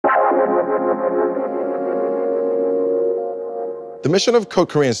The mission of Cote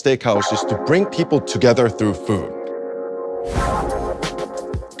Korean Steakhouse is to bring people together through food.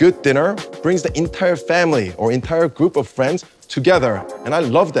 Good dinner brings the entire family or entire group of friends together, and I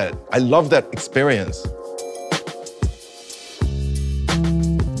love that. I love that experience.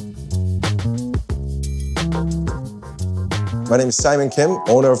 My name is Simon Kim,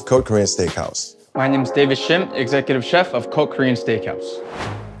 owner of Cote Korean Steakhouse. My name is David Shim, executive chef of Cote Korean Steakhouse.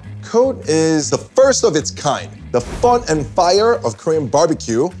 Cote is the first of its kind, the fun and fire of Korean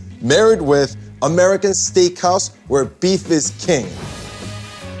barbecue, married with American steakhouse where beef is king.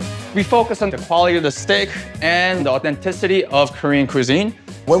 We focus on the quality of the steak and the authenticity of Korean cuisine.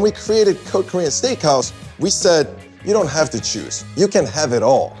 When we created Cote Korean Steakhouse, we said, you don't have to choose. You can have it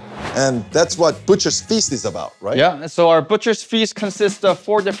all. And that's what Butcher's Feast is about, right? Yeah, so our Butcher's Feast consists of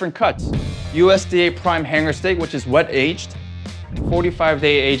 4 different cuts. USDA Prime hanger steak, which is wet-aged.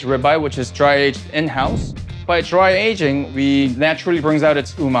 45-day aged ribeye, which is dry-aged in-house. By dry aging, we naturally brings out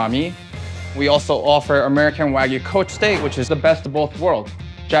its umami. We also offer American Wagyu coach steak, which is the best of both worlds.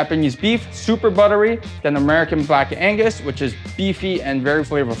 Japanese beef, super buttery, then American Black Angus, which is beefy and very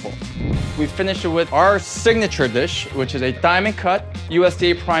flavorful. We finish it with our signature dish, which is a diamond cut,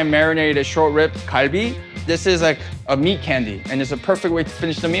 USDA Prime marinated short rib galbi. This is like a meat candy, and it's a perfect way to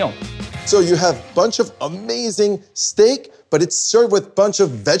finish the meal. So you have a bunch of amazing steak, but it's served with a bunch of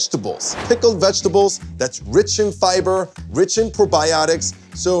vegetables. Pickled vegetables that's rich in fiber, rich in probiotics.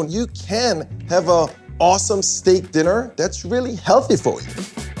 So you can have an awesome steak dinner that's really healthy for you.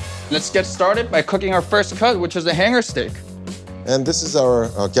 Let's get started by cooking our first cut, which is a hanger steak. And this is our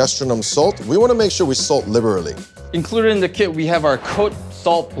gastronome salt. We want to make sure we salt liberally. Included in the kit, we have our Cote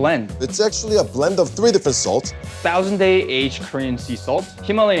salt blend. It's actually a blend of 3 different salts. 1000-day aged Korean sea salt,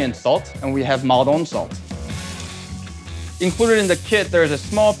 Himalayan salt, and we have Maldon salt. Included in the kit, there's a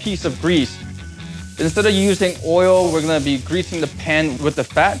small piece of grease. Instead of using oil, we're gonna be greasing the pan with the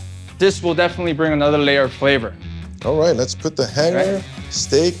fat. This will definitely bring another layer of flavor. All right, let's put the hanger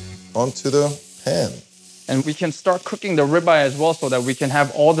steak onto the pan. And we can start cooking the ribeye as well so that we can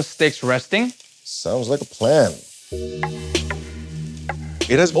have all the steaks resting. Sounds like a plan.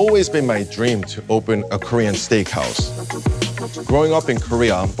 It has always been my dream to open a Korean steakhouse. Growing up in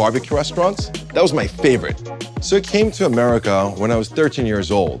Korea, barbecue restaurants, that was my favorite. So I came to America when I was 13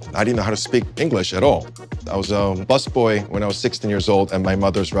 years old. I didn't know how to speak English at all. I was a busboy when I was 16 years old at my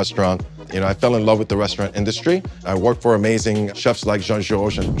mother's restaurant. I fell in love with the restaurant industry. I worked for amazing chefs like Jean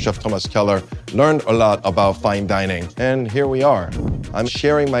Georges and Chef Thomas Keller, learned a lot about fine dining, and here we are. I'm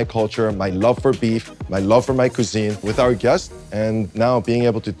sharing my culture, my love for beef, my love for my cuisine with our guests, and now being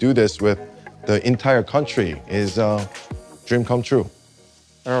able to do this with the entire country is a dream come true.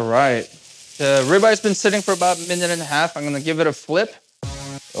 All right. The ribeye's been sitting for about 1.5 minutes. I'm gonna give it a flip.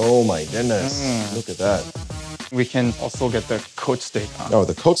 Oh my goodness, look at that. We can also get the Cote steak on. Oh,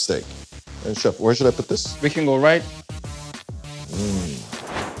 the Cote steak. And chef, where should I put this? We can go right.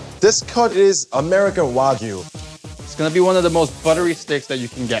 This cut is American Wagyu. It's gonna be one of the most buttery steaks that you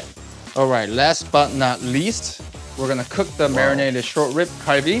can get. All right, last but not least, we're gonna cook the marinated short rib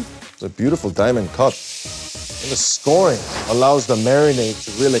galbi. It's a beautiful diamond cut. And the scoring allows the marinade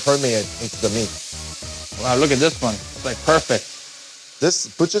to really permeate into the meat. Wow, look at this one. It's like perfect. This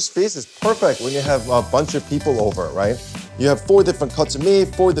Butcher's Feast is perfect when you have a bunch of people over, right? You have 4 different cuts of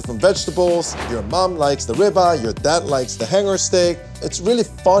meat, 4 different vegetables. Your mom likes the ribeye, your dad likes the hanger steak. It's really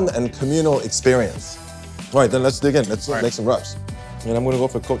fun and communal experience. All right, then let's dig in. Let's make some wraps. And I'm gonna go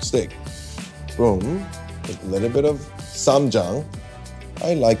for cooked steak. Boom, with a little bit of samjang.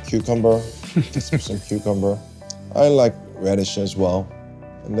 I like cucumber, some cucumber. I like radish as well.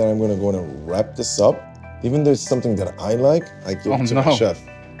 And then I'm gonna go and wrap this up. Even though it's something that I like, I give it to my chef.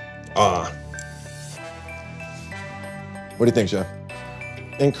 What do you think, chef?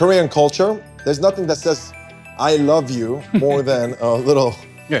 In Korean culture, there's nothing that says, I love you more than a little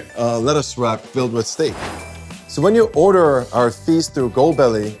lettuce wrap filled with steak. So when you order our feast through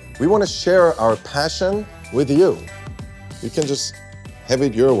Goldbelly, we want to share our passion with you. You can just have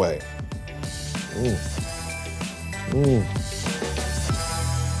it your way.